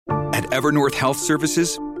At Evernorth Health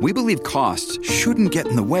Services, we believe costs shouldn't get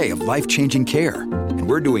in the way of life-changing care, and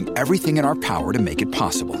we're doing everything in our power to make it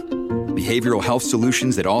possible. Behavioral health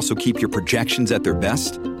solutions that also keep your projections at their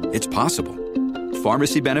best? It's possible.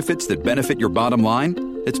 Pharmacy benefits that benefit your bottom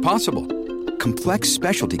line? It's possible. Complex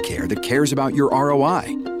specialty care that cares about your ROI?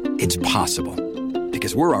 It's possible.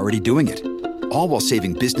 Because we're already doing it. All while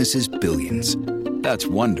saving businesses billions. That's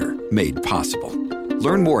Wonder made possible.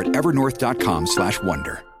 Learn more at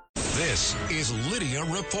evernorth.com/wonder. This is Lidia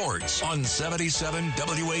Reports on 77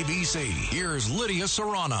 WABC. Here's Lidia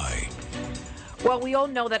Serrani. Well, we all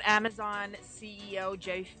know that Amazon CEO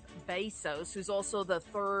Jeff Bezos, who's also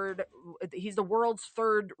he's the world's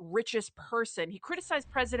third richest person. He criticized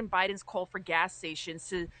President Biden's call for gas stations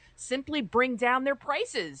to simply bring down their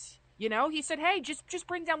prices. You know, he said, hey, just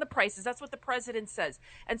bring down the prices. That's what the president says.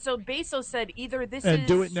 And so Bezos said either this and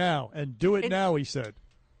do it now. And do it now, he said.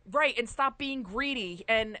 Right, and stop being greedy.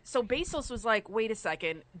 And so Bezos was like, wait a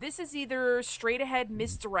second. This is either straight-ahead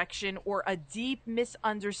misdirection or a deep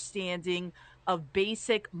misunderstanding of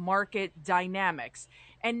basic market dynamics.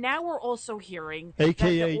 And now we're also hearing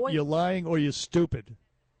AKA, you're lying or you're stupid.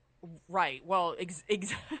 Right, well,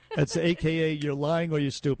 That's AKA, you're lying or you're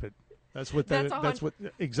stupid. That's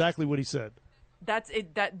exactly what he said. That's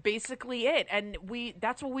it. That basically it. And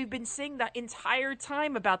that's what we've been saying the entire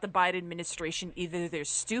time about the Biden administration. Either they're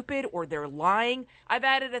stupid or they're lying. I've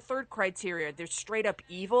added a third criteria. They're straight up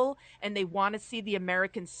evil and they want to see the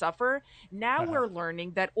Americans suffer. Now we're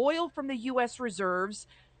learning that oil from the U.S. reserves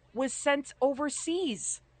was sent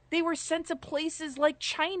overseas. They were sent to places like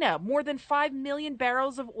China. More than 5 million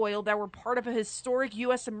barrels of oil that were part of a historic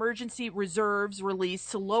U.S. emergency reserves release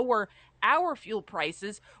to lower our fuel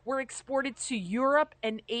prices were exported to Europe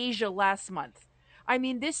and Asia last month. I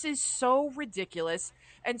mean, this is so ridiculous.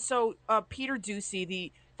 And so Peter Doocy,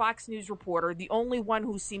 the Fox News reporter, the only one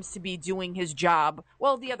who seems to be doing his job.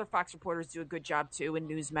 Well, the other Fox reporters do a good job, too, and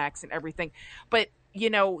Newsmax and everything. But you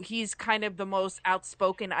know, he's kind of the most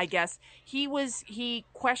outspoken, I guess. He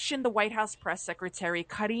questioned the White House press secretary,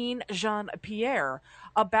 Karine Jean-Pierre,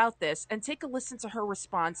 about this. And take a listen to her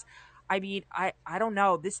response. I mean, I don't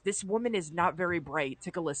know. This woman is not very bright.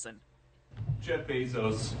 Take a listen. Jeff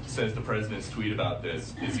Bezos says the president's tweet about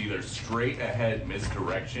this is either straight ahead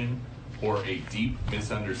misdirection or a deep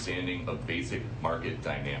misunderstanding of basic market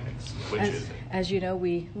dynamics. Which is it? As you know,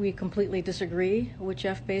 we completely disagree with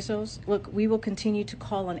Jeff Bezos. Look, we will continue to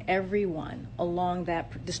call on everyone along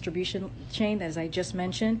that distribution chain, as I just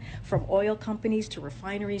mentioned, from oil companies to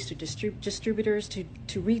refineries to distributors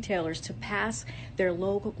to retailers to pass their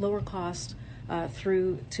lower cost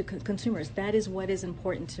through to consumers. That is what is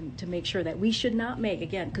important to make sure that we should not make,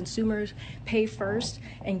 again, consumers pay first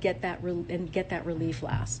and get that relief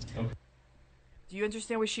last. Okay. Do you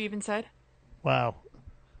understand what she even said? Wow.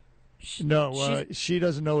 She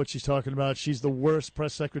doesn't know what she's talking about. She's the worst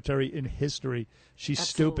press secretary in history. She's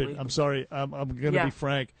Absolutely. stupid. I'm sorry. I'm going to be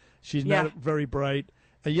frank. She's not very bright.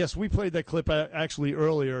 And yes, we played that clip actually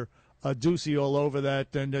earlier. Doocy all over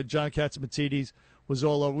that, and John Catsimatidis was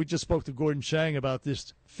all over. We just spoke to Gordon Chang about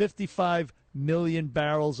this 55 million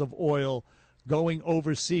barrels of oil going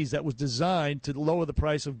overseas that was designed to lower the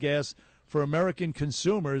price of gas for American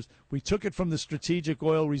consumers. We took it from the strategic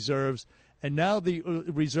oil reserves, and now the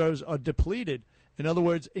reserves are depleted. In other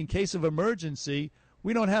words, in case of emergency,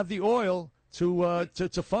 we don't have the oil to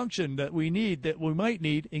function that we might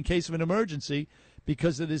need in case of an emergency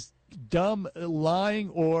because of this dumb lying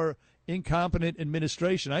or incompetent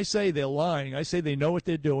administration. I say they're lying. I say they know what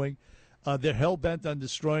they're doing. They're hell-bent on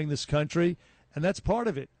destroying this country, and that's part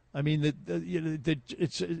of it. I mean, and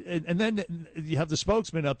then you have the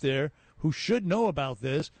spokesman up there who should know about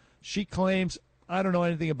this. She claims, I don't know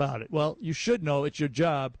anything about it. Well, you should know. It's your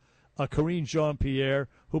job. Karine Jean-Pierre,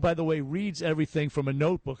 who, by the way, reads everything from a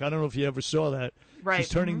notebook. I don't know if you ever saw that. Right. She's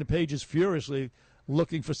turning the pages furiously,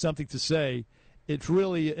 looking for something to say. It's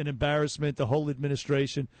really an embarrassment, the whole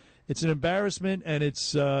administration. It's an embarrassment, and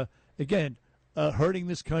it's, again, hurting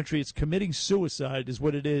this country. It's committing suicide is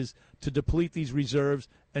what it is to deplete these reserves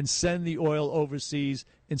and send the oil overseas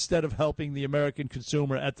instead of helping the American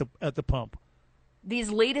consumer at the pump. These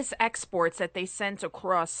latest exports that they sent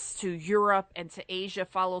across to Europe and to Asia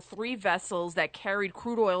follow 3 vessels that carried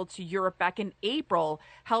crude oil to Europe back in April,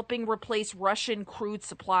 helping replace Russian crude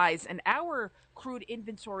supplies. And our crude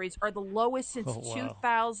inventories are the lowest since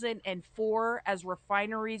 2004 as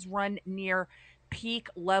refineries run near peak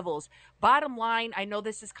levels. Bottom line, I know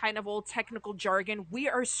this is kind of old technical jargon. We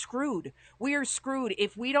are screwed. We are screwed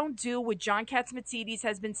if we don't do what John Catsimatidis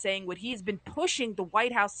has been saying, what he has been pushing the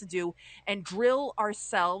White House to do, and drill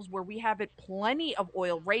ourselves where we have it plenty of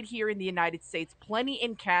oil right here in the United States, plenty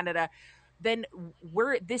in Canada. Then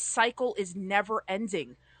this cycle is never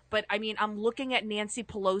ending. But I mean, I'm looking at Nancy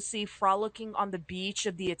Pelosi frolicking on the beach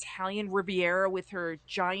of the Italian Riviera with her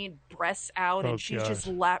giant breasts out, and she's just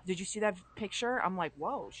laughed. Did you see that picture? I'm like,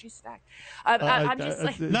 whoa, she's stacked. I'm just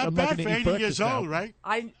like, not bad for 80 years old, right?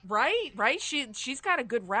 Right. She's got a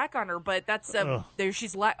good rack on her, but that's there.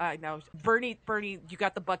 I know, Bernie, you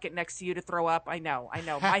got the bucket next to you to throw up. I know.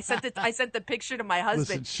 I sent the picture to my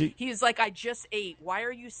husband. Listen, he was like, I just ate. Why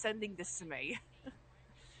are you sending this to me?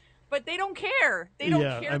 But they don't care. They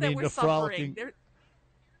don't care that we're suffering.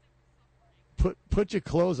 Put your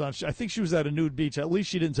clothes on. I think she was at a nude beach. At least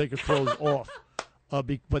she didn't take her clothes off. But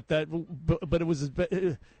it was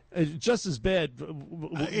just as bad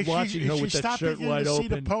watching her with that shirt wide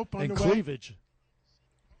open and cleavage.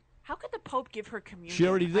 How could the Pope give her communion? She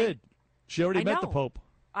already did. She already met the Pope.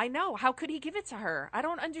 I know. How could he give it to her? I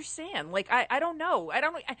don't understand. Like, I don't know.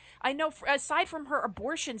 I know, aside from her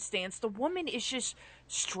abortion stance, the woman is just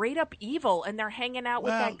straight up evil, and they're hanging out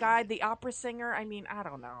with that guy, the opera singer. I mean, I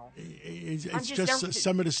don't know. It's just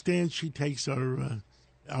some of the stands she takes are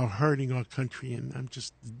hurting our country, and I'm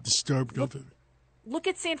just disturbed over it. Look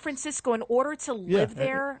at San Francisco. In order to live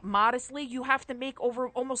there modestly, you have to make over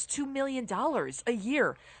almost $2 million a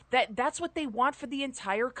year. That's what they want for the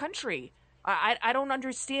entire country. I don't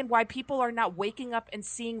understand why people are not waking up and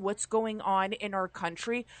seeing what's going on in our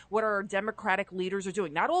country, what our Democratic leaders are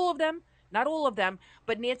doing. Not all of them,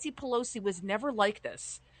 but Nancy Pelosi was never like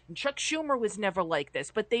this. And Chuck Schumer was never like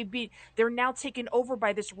this, but they're now taken over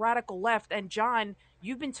by this radical left. And John,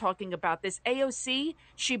 you've been talking about this. AOC,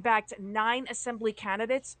 she backed 9 assembly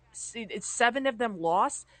candidates. 7 of them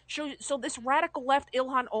lost. So this radical left,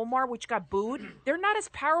 Ilhan Omar, which got booed, they're not as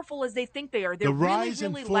powerful as they think they are. They're really,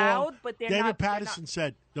 really loud, but they're David not. David Patterson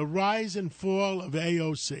said, the rise and fall of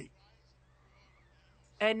AOC.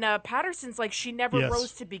 And Patterson's like, she never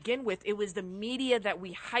rose to begin with. It was the media that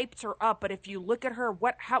we hyped her up. But if you look at her,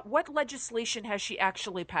 what legislation has she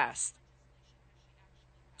actually passed?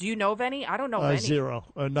 Do you know of any? I don't know of any. Zero.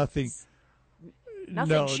 Nothing. Nothing.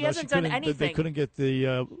 No, she hasn't done anything. They couldn't get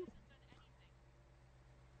the.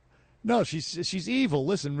 No, she's evil.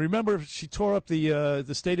 Listen, remember she tore up the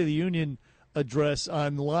State of the Union address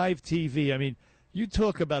on live TV. I mean, you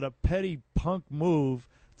talk about a petty punk move.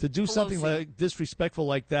 To do something like disrespectful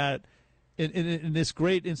like that in this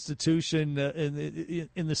great institution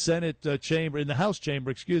in the Senate chamber, in the House chamber,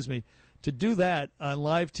 excuse me, to do that on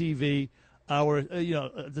live TV,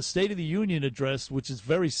 the State of the Union address, which is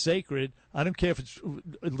very sacred. I don't care if it's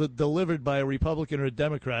delivered by a Republican or a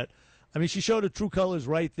Democrat. I mean, she showed her true colors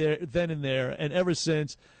right there, then and there, and ever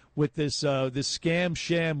since with this scam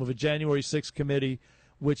sham of a January 6th committee,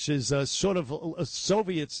 which is sort of a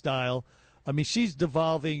Soviet style. I mean, she's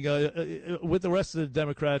devolving with the rest of the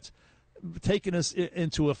Democrats, taking us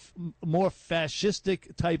into a more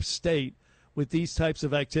fascistic type state with these types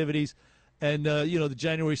of activities. And, the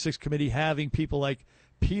January 6th committee having people like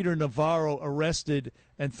Peter Navarro arrested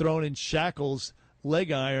and thrown in shackles,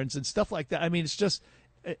 leg irons, and stuff like that. I mean, it's just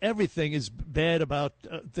everything is bad about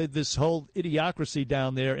this whole idiocracy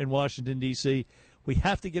down there in Washington, D.C. We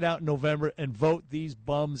have to get out in November and vote these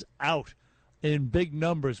bums out. In big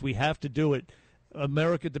numbers, we have to do it.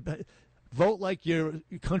 America, vote like your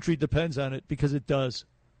country depends on it, because it does.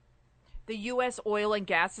 The U.S. Oil and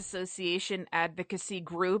Gas Association advocacy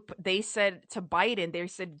group, they said to Biden, they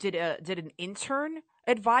said, did an intern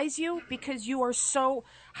advise you? Because you are so,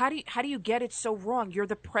 how do you get it so wrong? You're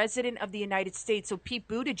the president of the United States. So Pete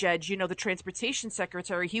Buttigieg, the transportation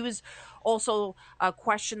secretary, he was also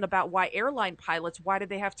questioned about why airline pilots, why do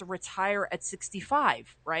they have to retire at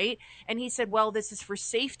 65, right? And he said, well, this is for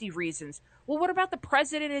safety reasons. Well, what about the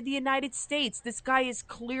president of the United States? This guy is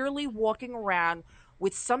clearly walking around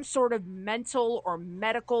with some sort of mental or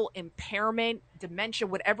medical impairment, dementia,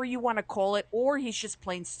 whatever you want to call it, or he's just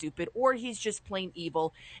plain stupid, or he's just plain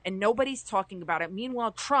evil, and nobody's talking about it.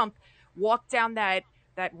 Meanwhile, Trump walked down that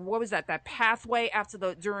pathway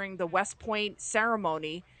during the West Point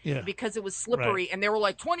ceremony because it was slippery, and they were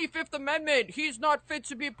like, 25th Amendment, he's not fit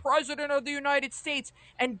to be president of the United States.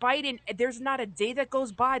 And Biden, there's not a day that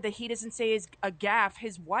goes by that he doesn't say a gaffe.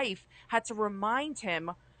 His wife had to remind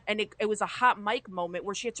him. And it was a hot mic moment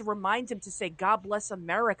where she had to remind him to say, God bless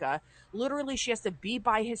America. Literally, she has to be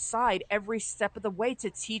by his side every step of the way to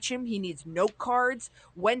teach him. He needs note cards,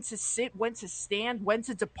 when to sit, when to stand, when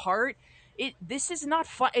to depart. This is not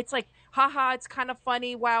fun. It's like, haha, it's kind of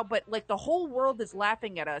funny, wow, but like the whole world is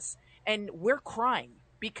laughing at us and we're crying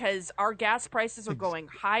because our gas prices are going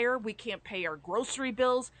higher. We can't pay our grocery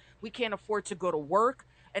bills. We can't afford to go to work.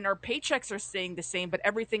 And our paychecks are staying the same, but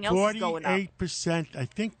everything else is going up. 48%, I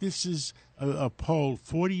think this is a poll,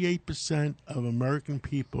 48% of American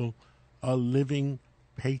people are living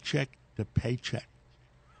paycheck to paycheck.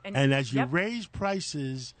 And as you raise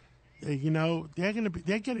prices, they're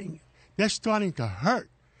starting to hurt.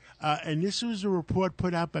 And this was a report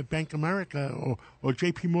put out by Bank of America or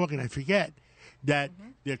J.P. Morgan, I forget, that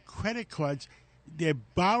their credit cards, they're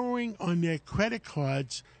borrowing on their credit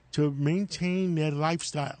cards to maintain their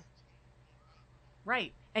lifestyle.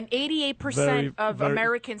 Right. And 88% of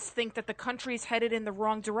Americans think that the country is headed in the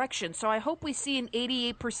wrong direction. So I hope we see an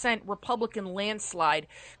 88% Republican landslide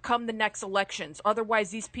come the next elections. Otherwise,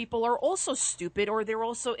 these people are also stupid or they're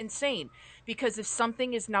also insane. Because if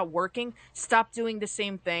something is not working, stop doing the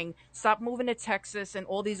same thing. Stop moving to Texas and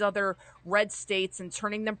all these other red states and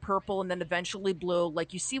turning them purple and then eventually blue.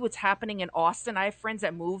 Like, you see what's happening in Austin. I have friends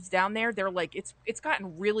that moved down there. They're like, it's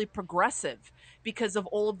gotten really progressive because of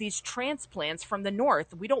all of these transplants from the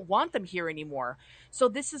north. We don't want them here anymore. So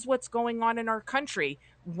this is what's going on in our country.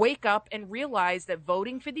 Wake up and realize that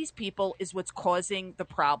voting for these people is what's causing the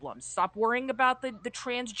problems. Stop worrying about the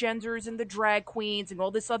transgenders and the drag queens and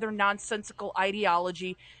all this other nonsensical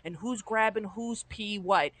ideology and who's grabbing who's pee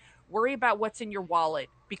what. Worry about what's in your wallet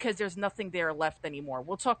because there's nothing there left anymore.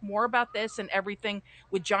 We'll talk more about this and everything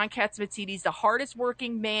with John Catsimatidis, the hardest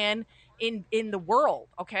working man in the world,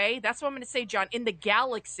 okay? That's what I'm going to say, John. In the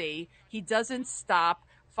galaxy, he doesn't stop.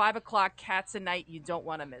 5 o'clock, Cats at Night. You don't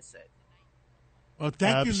want to miss it. Well,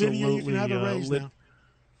 thank you, Lydia. You can have a raise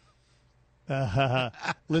now.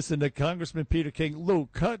 Listen to Congressman Peter King. Lou,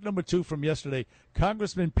 cut number 2 from yesterday.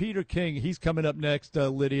 Congressman Peter King, he's coming up next,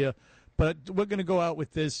 Lydia. But we're going to go out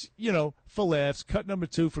with this, for laughs. Cut number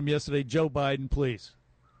 2 from yesterday. Joe Biden, please.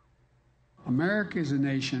 America is a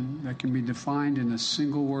nation that can be defined in a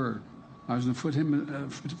single word. I was going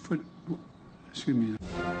to excuse me.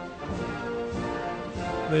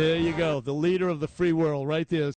 There you go. The leader of the free world right there.